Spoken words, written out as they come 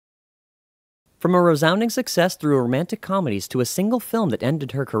From a resounding success through romantic comedies to a single film that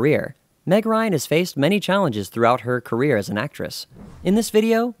ended her career, Meg Ryan has faced many challenges throughout her career as an actress. In this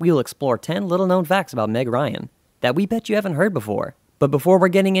video, we will explore 10 little-known facts about Meg Ryan that we bet you haven't heard before. But before we're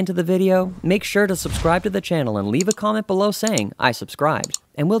getting into the video, make sure to subscribe to the channel and leave a comment below saying, "I subscribed,"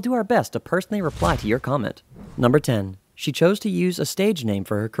 and we'll do our best to personally reply to your comment. Number 10. She chose to use a stage name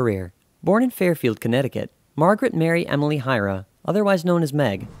for her career. Born in Fairfield, Connecticut, Margaret Mary Emily Hyra, otherwise known as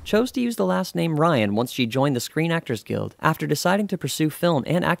Meg, chose to use the last name Ryan once she joined the Screen Actors Guild after deciding to pursue film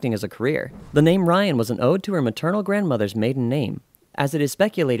and acting as a career. The name Ryan was an ode to her maternal grandmother's maiden name, as it is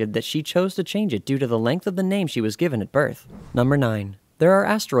speculated that she chose to change it due to the length of the name she was given at birth. Number 9. There are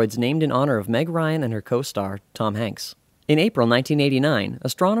asteroids named in honor of Meg Ryan and her co-star, Tom Hanks. In April 1989,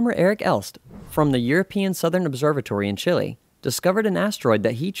 astronomer Eric Elst, from the European Southern Observatory in Chile, discovered an asteroid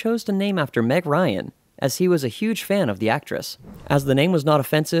that he chose to name after Meg Ryan, as he was a huge fan of the actress. As the name was not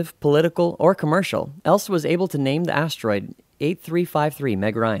offensive, political, or commercial, Elst was able to name the asteroid 8353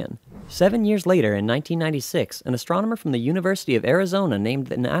 Meg Ryan. 7 years later, in 1996, an astronomer from the University of Arizona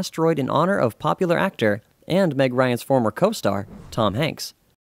named an asteroid in honor of popular actor and Meg Ryan's former co-star, Tom Hanks.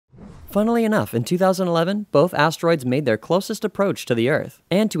 Funnily enough, in 2011, both asteroids made their closest approach to the Earth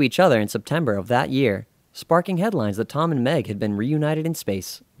and to each other in September of that year, sparking headlines that Tom and Meg had been reunited in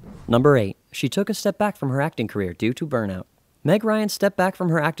space. Number 8. She took a step back from her acting career due to burnout. Meg Ryan's step back from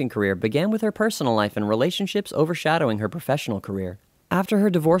her acting career began with her personal life and relationships overshadowing her professional career. After her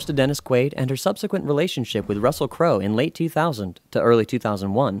divorce to Dennis Quaid and her subsequent relationship with Russell Crowe in late 2000 to early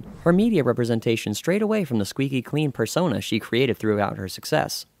 2001, her media representation strayed away from the squeaky clean persona she created throughout her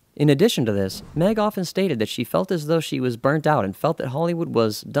success. In addition to this, Meg often stated that she felt as though she was burnt out and felt that Hollywood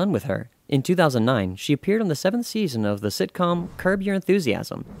was done with her. In 2009, she appeared on the 7th season of the sitcom Curb Your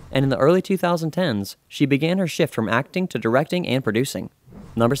Enthusiasm, and in the early 2010s, she began her shift from acting to directing and producing.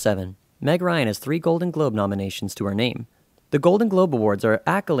 Number 7. Meg Ryan has 3 Golden Globe nominations to her name. The Golden Globe Awards are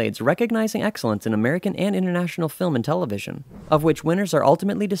accolades recognizing excellence in American and international film and television, of which winners are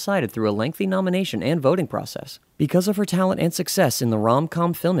ultimately decided through a lengthy nomination and voting process. Because of her talent and success in the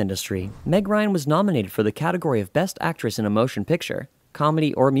rom-com film industry, Meg Ryan was nominated for the category of Best Actress in a Motion Picture,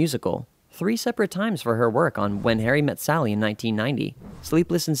 Comedy, or Musical 3 separate times for her work on When Harry Met Sally in 1990,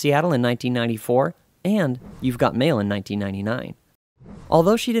 Sleepless in Seattle in 1994, and You've Got Mail in 1999.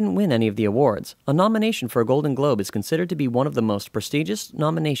 Although she didn't win any of the awards, a nomination for a Golden Globe is considered to be one of the most prestigious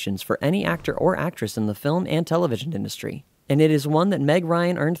nominations for any actor or actress in the film and television industry, and it is one that Meg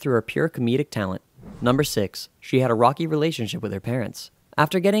Ryan earned through her pure comedic talent. Number 6. She had a rocky relationship with her parents.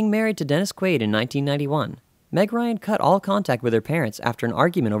 After getting married to Dennis Quaid in 1991, Meg Ryan cut all contact with her parents after an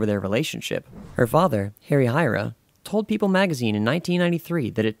argument over their relationship. Her father, Harry Hyra, told People magazine in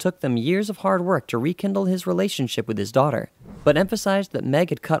 1993 that it took them years of hard work to rekindle his relationship with his daughter, but emphasized that Meg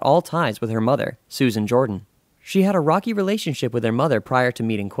had cut all ties with her mother, Susan Jordan. She had a rocky relationship with her mother prior to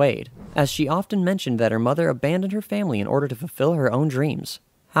meeting Quaid, as she often mentioned that her mother abandoned her family in order to fulfill her own dreams.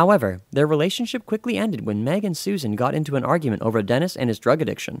 However, their relationship quickly ended when Meg and Susan got into an argument over Dennis and his drug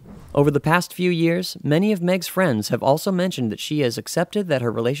addiction. Over the past few years, many of Meg's friends have also mentioned that she has accepted that her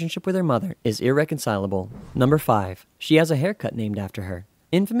relationship with her mother is irreconcilable. Number 5. She has a haircut named after her.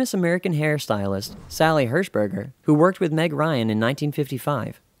 Infamous American hairstylist Sally Hershberger, who worked with Meg Ryan in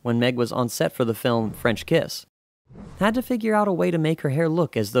 1955, when Meg was on set for the film French Kiss, had to figure out a way to make her hair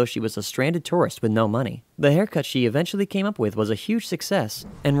look as though she was a stranded tourist with no money. The haircut she eventually came up with was a huge success,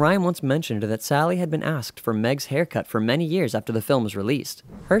 and Ryan once mentioned that Sally had been asked for Meg's haircut for many years after the film was released.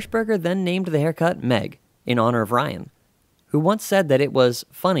 Hershberger then named the haircut Meg, in honor of Ryan, who once said that it was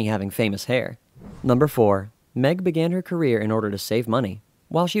funny having famous hair. Number 4. Meg began her career in order to save money.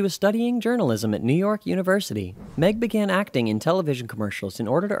 While she was studying journalism at New York University, Meg began acting in television commercials in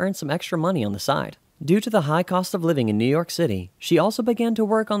order to earn some extra money on the side. Due to the high cost of living in New York City, she also began to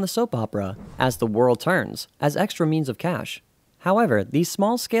work on the soap opera As the World Turns as extra means of cash. However, these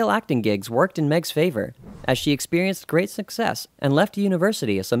small-scale acting gigs worked in Meg's favor, as she experienced great success and left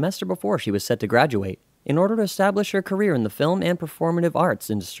university a semester before she was set to graduate, in order to establish her career in the film and performative arts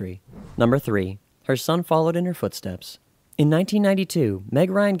industry. Number 3. Her son followed in her footsteps. In 1992,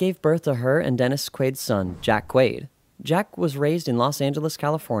 Meg Ryan gave birth to her and Dennis Quaid's son, Jack Quaid. Jack was raised in Los Angeles,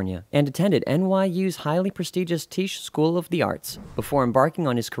 California, and attended NYU's highly prestigious Tisch School of the Arts before embarking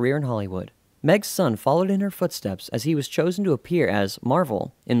on his career in Hollywood. Meg's son followed in her footsteps as he was chosen to appear as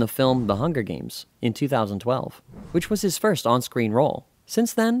Marvel in the film The Hunger Games in 2012, which was his first on-screen role.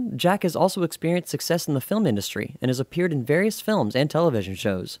 Since then, Jack has also experienced success in the film industry and has appeared in various films and television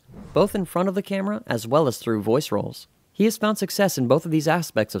shows, both in front of the camera as well as through voice roles. He has found success in both of these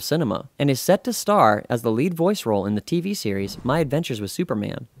aspects of cinema, and is set to star as the lead voice role in the TV series My Adventures with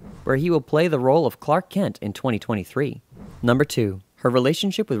Superman. where he will play the role of Clark Kent in 2023. Number 2. Her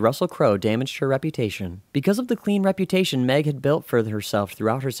relationship with Russell Crowe damaged her reputation. Because of the clean reputation Meg had built for herself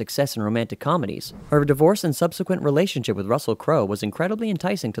throughout her success in romantic comedies, her divorce and subsequent relationship with Russell Crowe was incredibly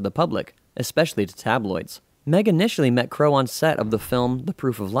enticing to the public, especially to tabloids. Meg initially met Crowe on set of the film The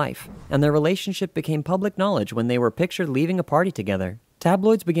Proof of Life, and their relationship became public knowledge when they were pictured leaving a party together.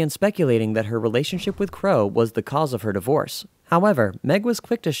 Tabloids began speculating that her relationship with Crowe was the cause of her divorce. However, Meg was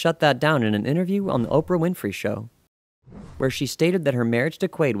quick to shut that down in an interview on The Oprah Winfrey Show, where she stated that her marriage to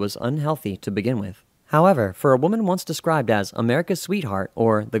Quaid was unhealthy to begin with. However, for a woman once described as America's sweetheart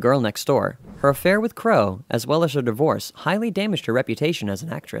or the girl next door, her affair with Crowe, as well as her divorce, highly damaged her reputation as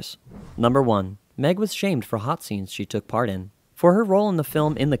an actress. Number 1. Meg was shamed for hot scenes she took part in. For her role in the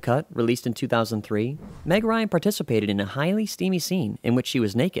film In the Cut, released in 2003, Meg Ryan participated in a highly steamy scene in which she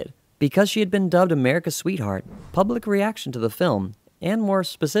was naked. Because she had been dubbed America's sweetheart, public reaction to the film, and more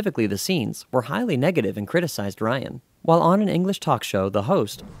specifically the scenes, were highly negative and criticized Ryan. While on an English talk show, the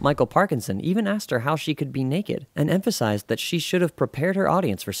host, Michael Parkinson, even asked her how she could be naked and emphasized that she should have prepared her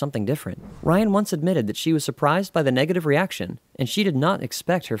audience for something different. Ryan once admitted that she was surprised by the negative reaction, and she did not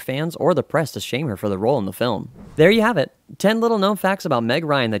expect her fans or the press to shame her for the role in the film. There you have it, 10 little known facts about Meg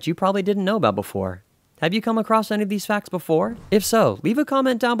Ryan that you probably didn't know about before. Have you come across any of these facts before? If so, leave a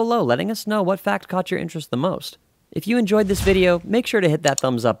comment down below letting us know what fact caught your interest the most. If you enjoyed this video, make sure to hit that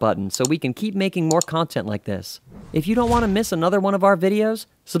thumbs up button so we can keep making more content like this. If you don't want to miss another one of our videos,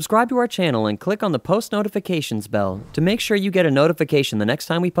 subscribe to our channel and click on the post notifications bell to make sure you get a notification the next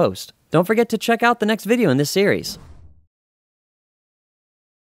time we post. Don't forget to check out the next video in this series.